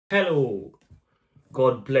Hello,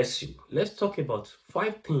 God bless you. Let's talk about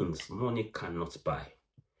 5 things money cannot buy.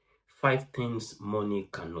 5 things money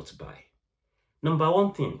cannot buy. Number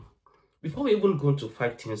one thing, before we even go into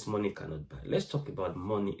 5 things money cannot buy, let's talk about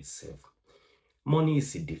money itself. Money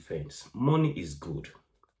is a defense. Money is good.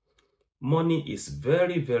 Money is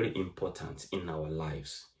very, very important in our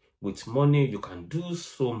lives. With money, you can do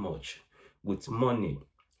so much. With money,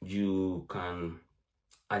 you can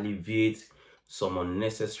alleviate some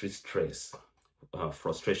unnecessary stress,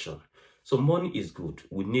 frustration. So money is good.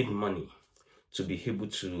 We need money to be able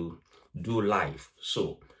to do life.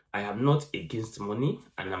 So I am not against money,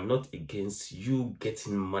 and I'm not against you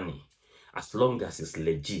getting money, as long as it's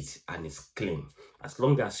legit and it's clean. As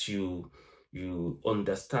long as you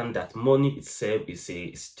understand that money itself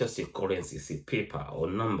it's just a currency, it's a paper or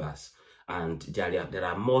numbers, and there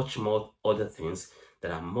are much more other things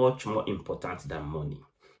that are much more important than money.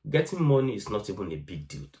 Getting money is not even a big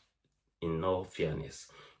deal, in all fairness.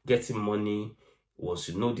 Getting money, once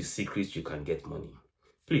you know the secrets, you can get money.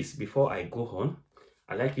 Please, before I go on,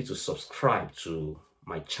 I'd like you to subscribe to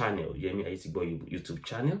my channel, Yemi Ayitibo YouTube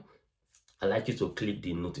channel. I'd like you to click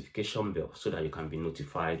the notification bell so that you can be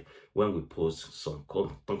notified when we post some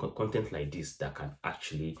content like this that can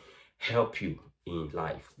actually help you in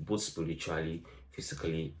life, both spiritually,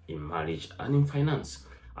 physically, in marriage, and in finance.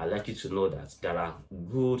 I'd like you to know that there are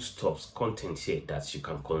good stuff, content here that you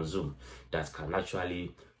can consume that can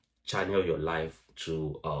actually channel your life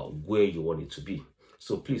to where you want it to be.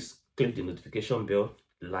 So please click the notification bell,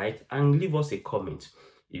 like, and leave us a comment.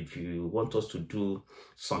 If you want us to do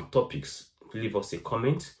some topics, leave us a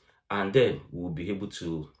comment, and then we'll be able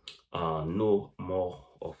to know more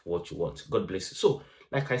of what you want. God bless you. So,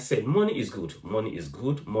 like I said, money is good. Money is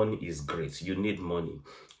good. Money is great. You need money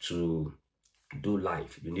to do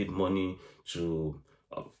life. You need money to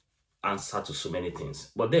answer to so many things.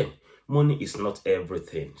 But then, money is not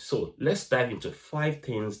everything. So, let's dive into 5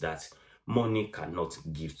 things that money cannot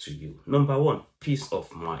give to you. Number one, peace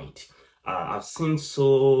of mind. I've seen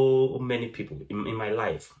so many people in my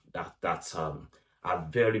life that are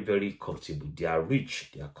very, very comfortable. They are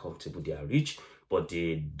rich, they are comfortable, they are rich, but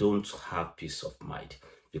they don't have peace of mind.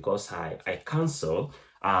 Because I counsel,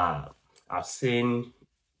 I've seen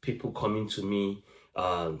people coming to me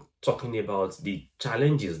talking about the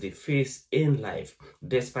challenges they face in life,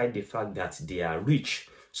 despite the fact that they are rich.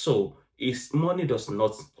 So money does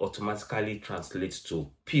not automatically translate to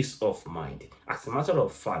peace of mind. As a matter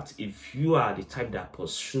of fact, if you are the type that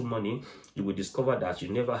pursue money, you will discover that you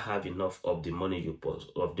never have enough of the money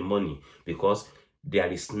because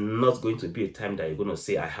there is not going to be a time that you're going to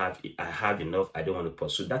say, I have enough, I don't want to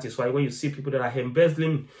pursue. That is why when you see people that are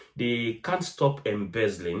embezzling, they can't stop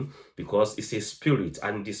embezzling because it's a spirit,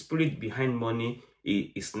 and the spirit behind money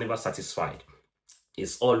is never satisfied.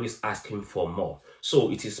 Is always asking for more.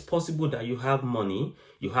 So it is possible that you have money,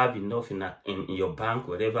 you have enough in your bank,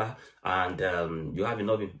 whatever, and you have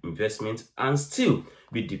enough investment, and still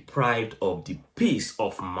be deprived of the peace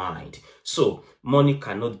of mind. So money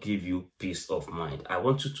cannot give you peace of mind. I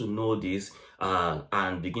want you to know this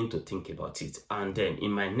and begin to think about it. And then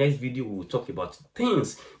in my next video, we will talk about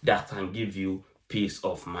things that can give you peace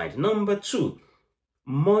of mind. Number 2,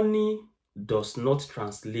 money does not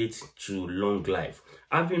translate to long life.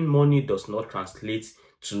 Having money does not translate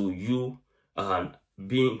to you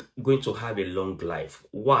going to have a long life.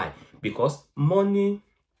 Why? Because money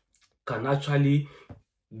can actually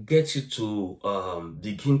get you to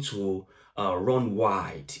begin to run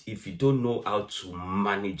wide if you don't know how to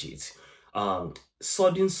manage it.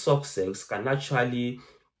 Sudden success can actually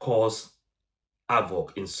cause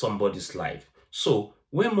havoc in somebody's life. So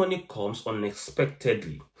when money comes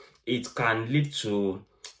unexpectedly, it can lead to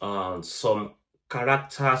some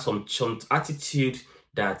character, some attitude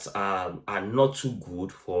that are not too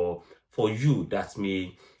good for you, that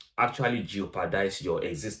may actually jeopardize your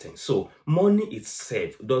existence. So money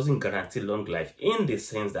itself doesn't guarantee long life, in the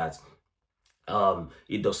sense that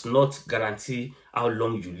it does not guarantee how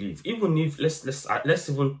long you live. Even if let's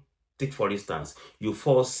even take, for instance, you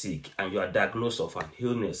fall sick and you are diagnosed of an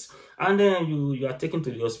illness, and then you are taken to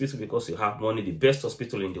the hospital because you have money, the best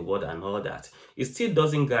hospital in the world and all that. It still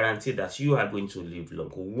doesn't guarantee that you are going to live long.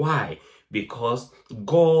 Why? Because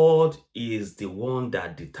God is the one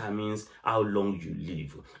that determines how long you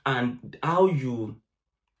live, and how you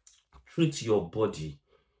treat your body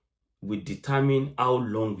will determine how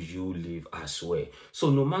long you live as well. So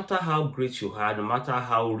no matter how great you are, no matter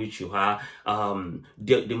how rich you are,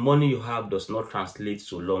 the money you have does not translate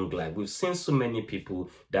to long life. We've seen so many people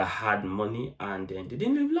that had money and then they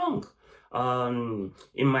didn't live long.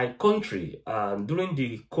 In my country, during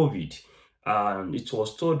the COVID, and it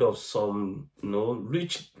was told of some,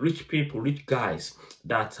 rich people, rich guys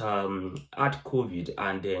that had COVID,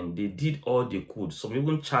 and then they did all they could. Some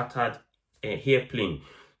even chartered an airplane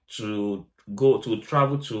to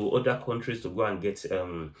travel to other countries to go and get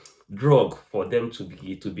drug for them to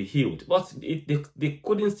be healed, but they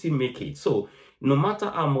couldn't still make it. So no matter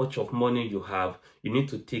how much of money you have, you need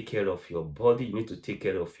to take care of your body, you need to take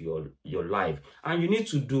care of your life, and you need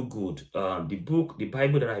to do good. The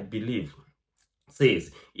Bible that I believe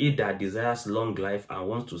says, he that desires long life and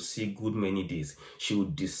wants to see good many days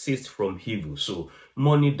should desist from evil. So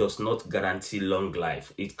money does not guarantee long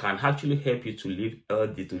life. It can actually help you to live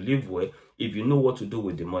healthy, to live well, if you know what to do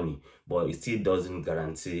with the money, but it still doesn't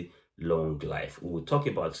guarantee long life. We will talk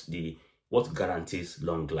about what guarantees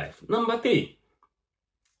long life. Number 3,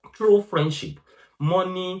 true friendship.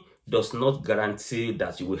 Money does not guarantee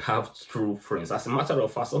that you will have true friends. As a matter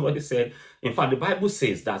of fact, somebody said, in fact, the Bible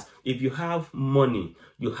says that if you have money,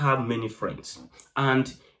 you have many friends.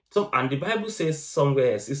 And the Bible says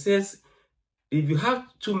somewhere else, it says, if you have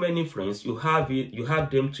too many friends, you have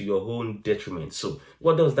them to your own detriment. So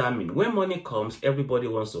what does that mean? When money comes, everybody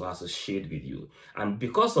wants to associate with you. And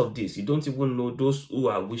because of this, you don't even know those who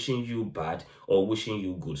are wishing you bad or wishing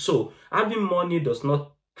you good. So having money does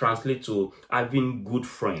not translate to having good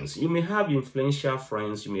friends. You may have influential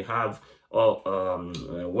friends, you may have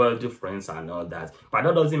wealthy friends and all that, but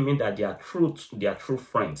that doesn't mean that they are true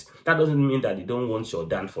friends. That doesn't mean that they don't want your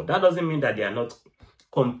downfall. That doesn't mean that they are not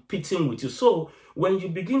competing with you. So when you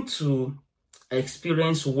begin to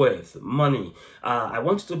experience wealth, money, I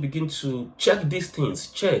want you to begin to check these things.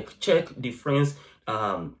 Check the friends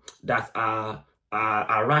that are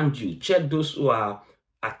around you. Check those who are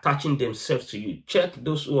attaching themselves to you. Check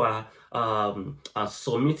those who are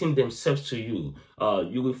submitting themselves to you.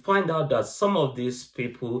 You will find out that some of these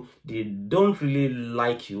people, they don't really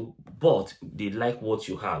like you, but they like what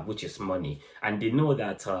you have, which is money. And they know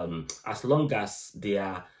that as long as they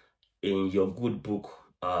are in your good book,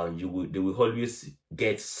 they will always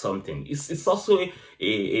get something. It's also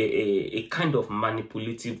a kind of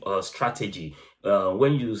manipulative strategy.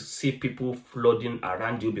 When you see people flooding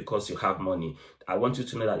around you because you have money, I want you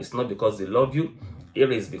to know that it's not because they love you,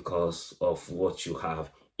 it is because of what you have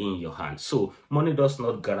in your hand. So money does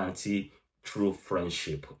not guarantee true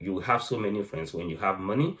friendship. You have so many friends when you have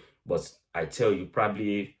money, but I tell you,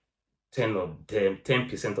 probably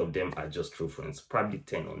 10% of them are just true friends. Probably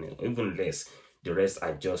 10 or even less. The rest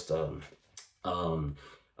are just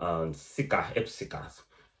seekers.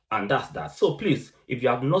 And that's that. So please, if you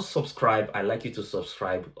have not subscribed, I'd like you to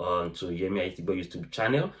subscribe to Yemi Aitibo YouTube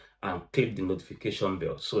channel and click the notification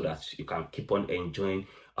bell so that you can keep on enjoying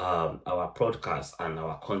our podcast and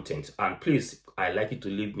our content. And please, I'd like you to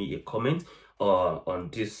leave me a comment on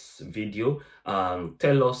this video.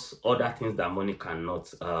 Tell us other things that money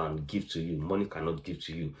cannot give to you. Money cannot give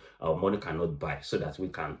to you. Money cannot buy, so that we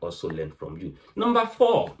can also learn from you. Number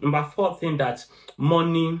four thing that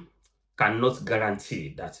money cannot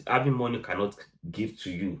guarantee, that having money cannot give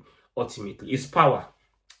to you ultimately, is power.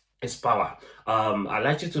 It's power. I'd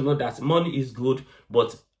like you to know that money is good,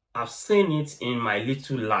 but I've seen it in my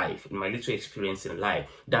little life, in my little experience in life,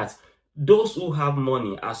 that those who have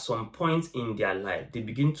money at some point in their life, they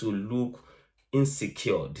begin to look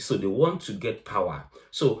insecure, so they want to get power.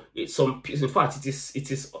 So in fact,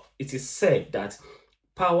 it is said that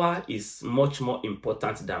power is much more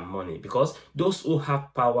important than money, because those who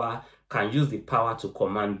have power can use the power to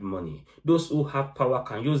command money. Those who have power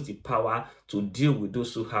can use the power to deal with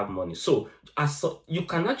those who have money. So you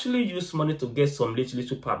can actually use money to get some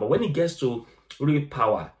little power, but when it gets to real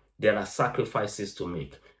power, there are sacrifices to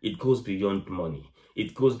make. It goes beyond money.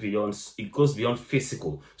 It goes beyond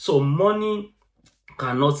physical. So money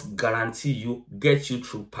cannot guarantee get you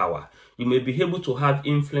true power. You may be able to have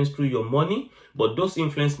influence through your money, but those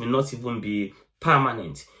influence may not even be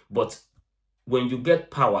permanent. But when you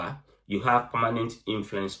get power, you have permanent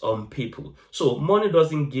influence on people. So money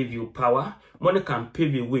doesn't give you power. Money can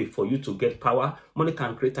pave a way for you to get power. Money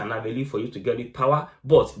can create an avenue for you to get it power,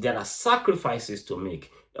 but there are sacrifices to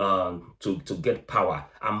make to get power,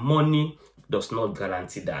 and money does not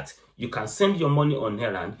guarantee that. You can send your money on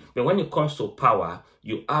errand, but when it comes to power,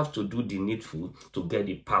 you have to do the needful to get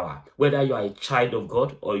the power. Whether you are a child of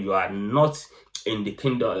God or you are not in the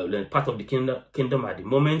kingdom, part of the kingdom at the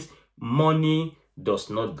moment, money does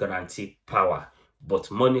not guarantee power, but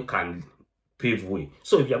money can pave way.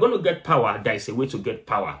 So if you're going to get power, there is a way to get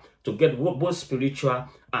power, to get both spiritual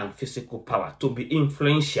and physical power, to be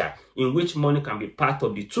influential, in which money can be part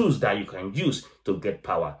of the tools that you can use to get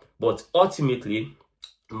power. But ultimately,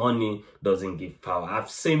 Money doesn't give power. I've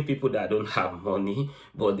seen people that don't have money,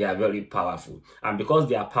 but they are very powerful. And because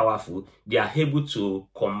they are powerful, they are able to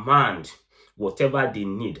command whatever they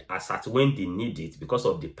need as at when they need it because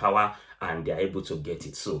of the power, and they are able to get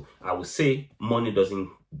it. So I would say money doesn't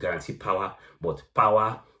guarantee power, but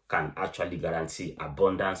power can actually guarantee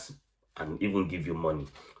abundance and even give you money.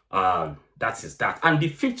 That is that. And the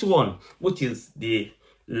fifth one, which is the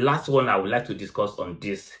last one I would like to discuss on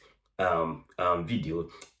this video,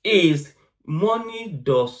 is money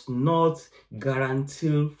does not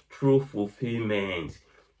guarantee true fulfillment.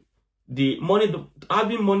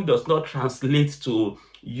 Having money does not translate to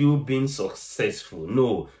you being successful.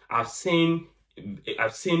 No, I've seen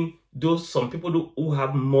some people who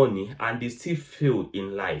have money and they still fail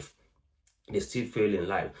in life. They still fail in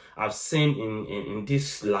life. I've seen in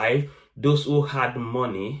this life those who had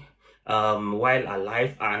money while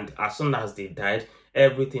alive, and as soon as they died,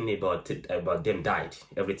 everything about them died.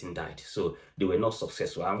 Everything died. So they were not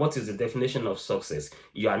successful. And what is the definition of success?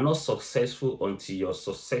 You are not successful until your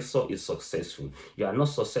successor is successful. You are not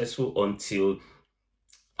successful until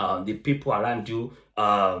the people around you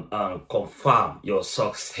confirm your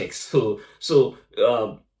success. So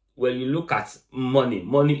when you look at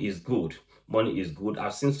money is good. Money is good.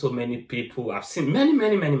 I've seen so many people. I've seen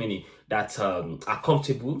many that are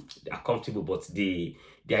comfortable. They are comfortable, but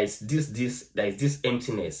there is this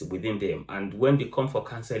emptiness within them. And when they come for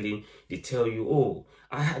counseling, they tell you, "Oh,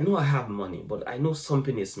 I know I have money, but I know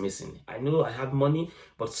something is missing. I know I have money,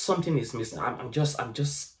 but something is missing. I'm just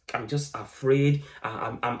afraid.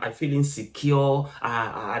 I feel insecure.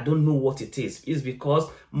 I don't know what it is." It's because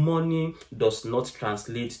money does not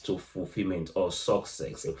translate to fulfillment or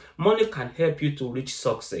success. Money can help you to reach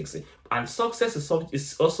success, and success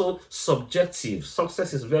is also subjective.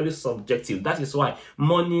 Success is very subjective. That is why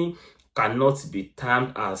money cannot be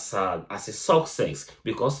termed as a success,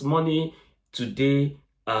 because money today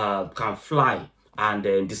can fly and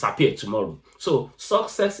then disappear tomorrow. So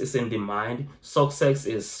success is in the mind. Success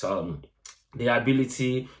is the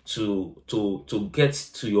ability to get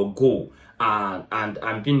to your goal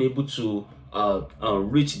and being able to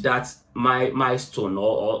reach that milestone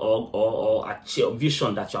or achieve a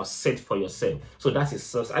vision that you have set for yourself. So that is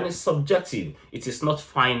success, and it's subjective. It is not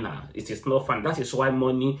final. It is not final. That is why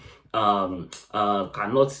money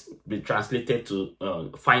cannot be translated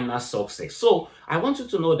to final success. So I want you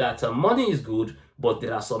to know that money is good, but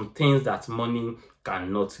there are some things that money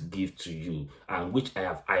cannot give to you, and which I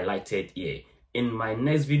have highlighted here. In my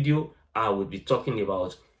next video, I will be talking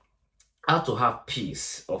about how to have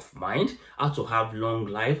peace of mind, how to have long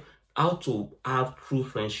life, how to have true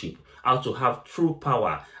friendship, how to have true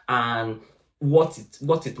power, and what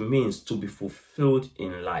it means to be fulfilled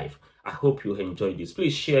in life. I hope you enjoyed this.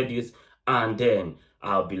 Please share this, and then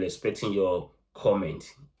I'll be expecting your comment.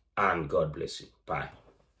 And God bless you. Bye.